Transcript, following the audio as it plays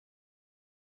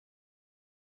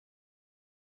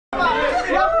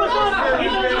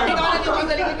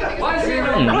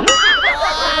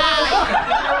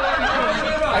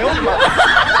Ayaw ba?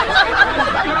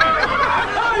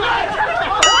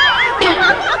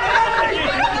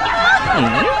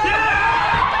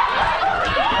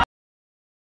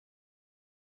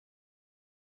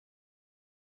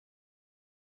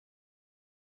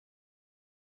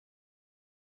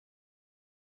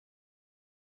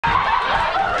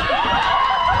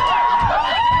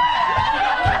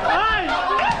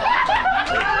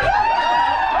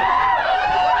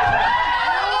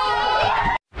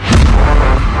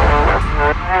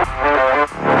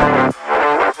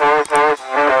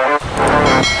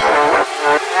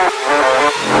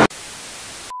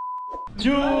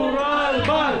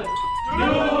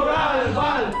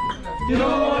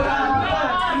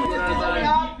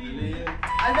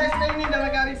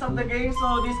 Of the game,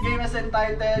 so this game is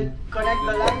entitled Connect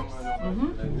the Lives.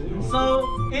 So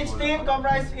each team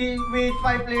comprised with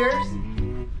 5 players.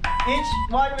 Each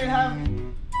one will have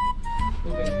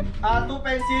 2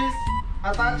 pencils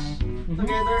attached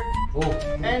together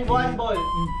and 1 ball.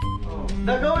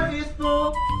 The goal is to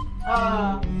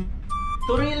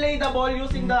relay the ball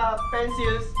using the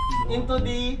pencils into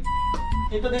the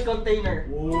container.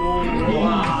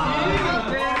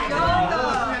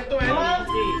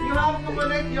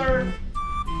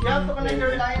 You have to connect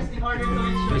your lines in order to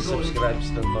reach your goal. Subscribe,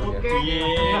 don't forget. Okay.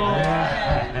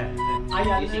 I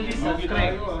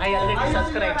already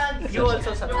subscribe. You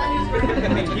also subscribe.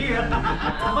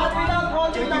 But without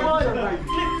holding the ball.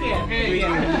 Click here.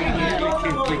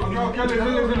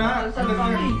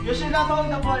 You should not hold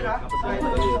the ball, ha?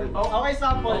 Okay,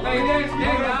 sample.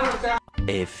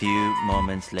 A few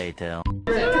moments later.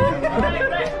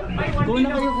 We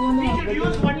should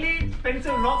use only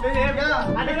pencil, no? Yeah.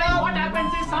 And then what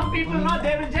happens is some people, no,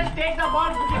 they will just take the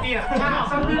ball, put it here.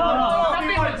 Some people.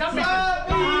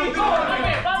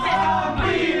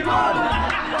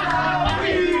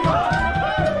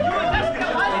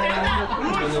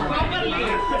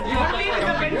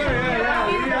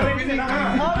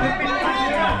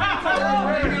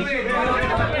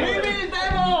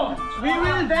 We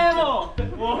will demo.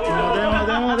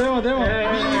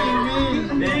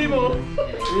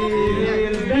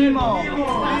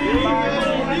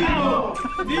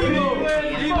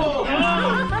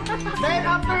 Then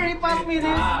after he passed me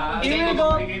this, he will go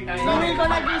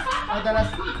like this.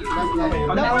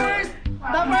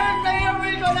 The first player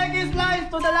will go like this lines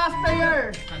to the last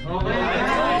player.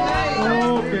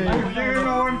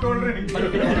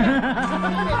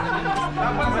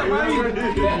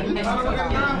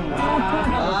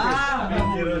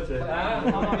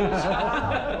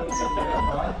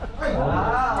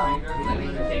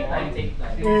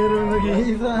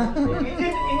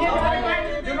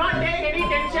 Do not take any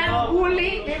tension.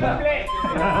 Coolly, we will play.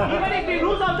 Even if we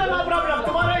lose, also no problem.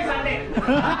 Tomorrow is Sunday.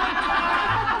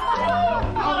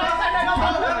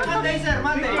 Monday, sir,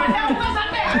 Monday.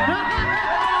 Sunday.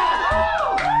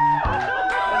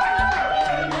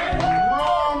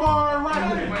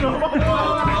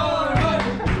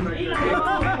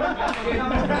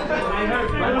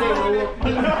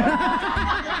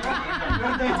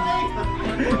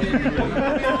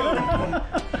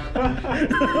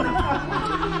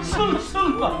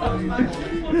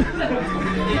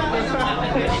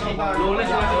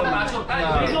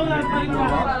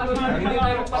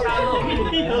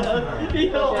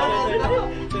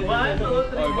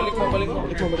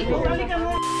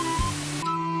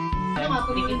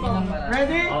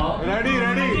 Ready?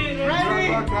 Ready?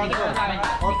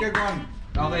 Okay, go on.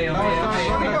 Okay.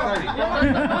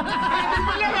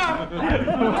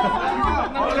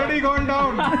 Already gone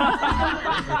down.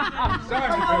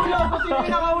 Start.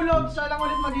 Nakahulog, siya lang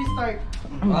ulit mag-start.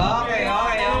 Okay.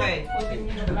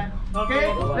 Okay,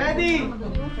 ready?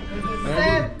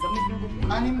 Set!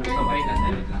 Anim kayo.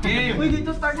 Game. Uy,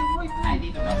 dito starting point.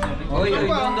 Oy,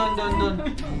 doon.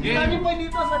 Starting point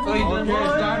dito sa Oy, doon.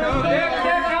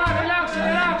 Relax.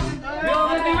 We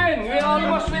already win. We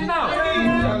almost win now.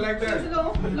 Like that.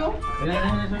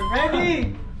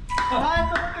 Ready? 1,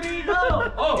 2, 3, go!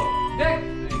 Oh, Dick.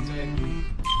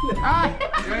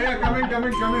 Yeah, coming.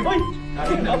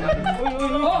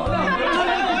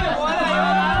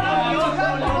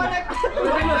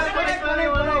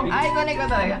 Ay, connect ko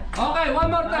talaga. Okay,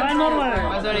 one more time.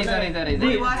 Sorry.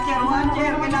 Watcher.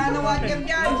 Kailangan ng watcher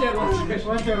dyan.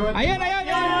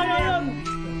 Ayan!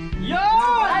 Yo!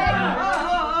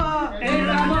 Hey,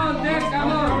 come on, Dick, come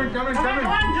on. Coming.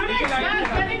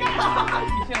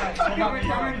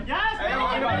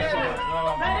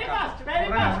 Very fast.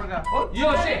 You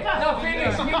see, no,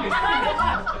 finish.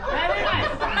 Very nice.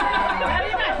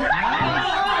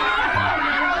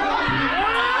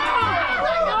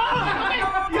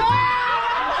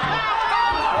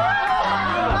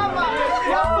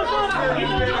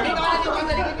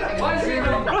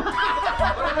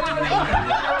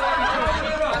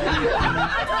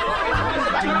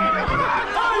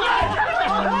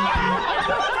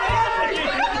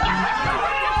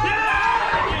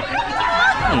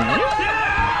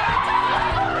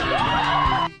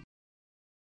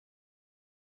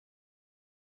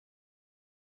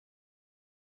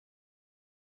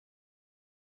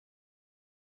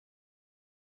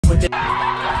 So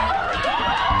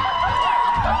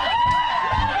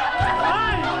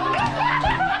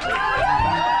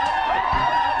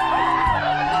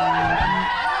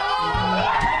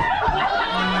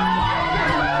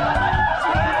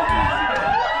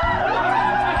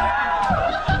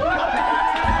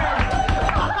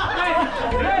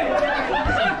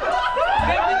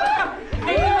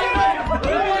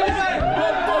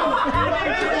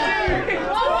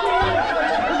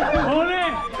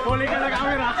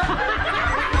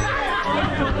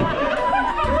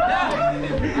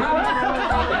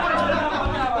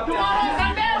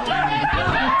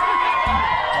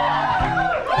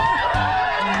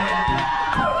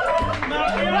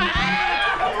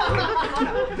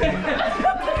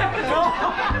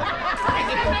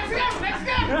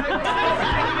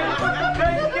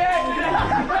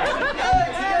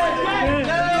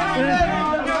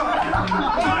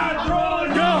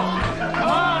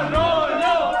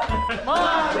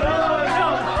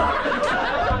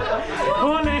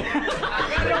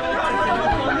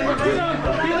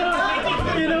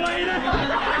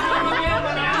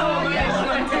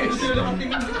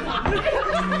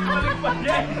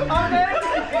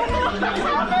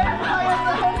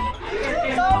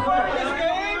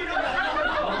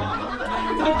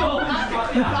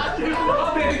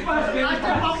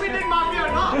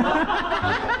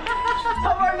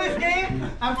for this game,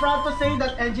 I'm proud to say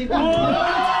that NG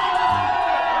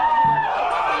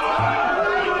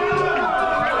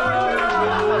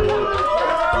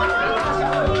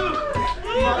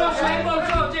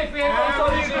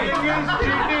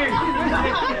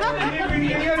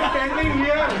Standing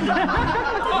here,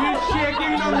 he's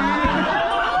shaking the man.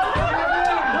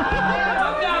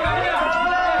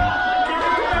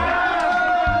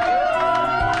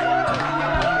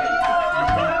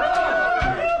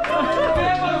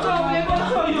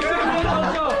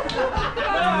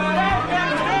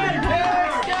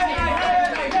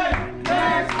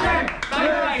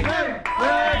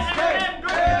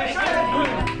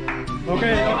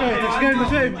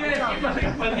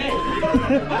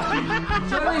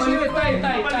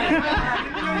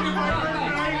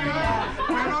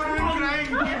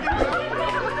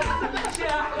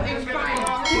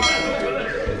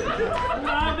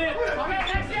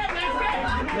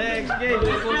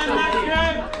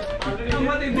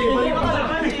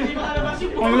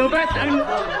 Ang lupit! Ang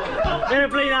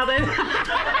airplay natin!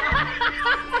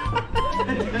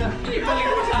 Ibalik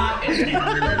mo sa akin.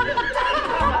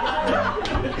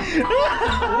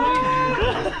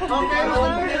 Okay,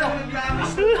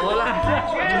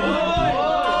 Wala.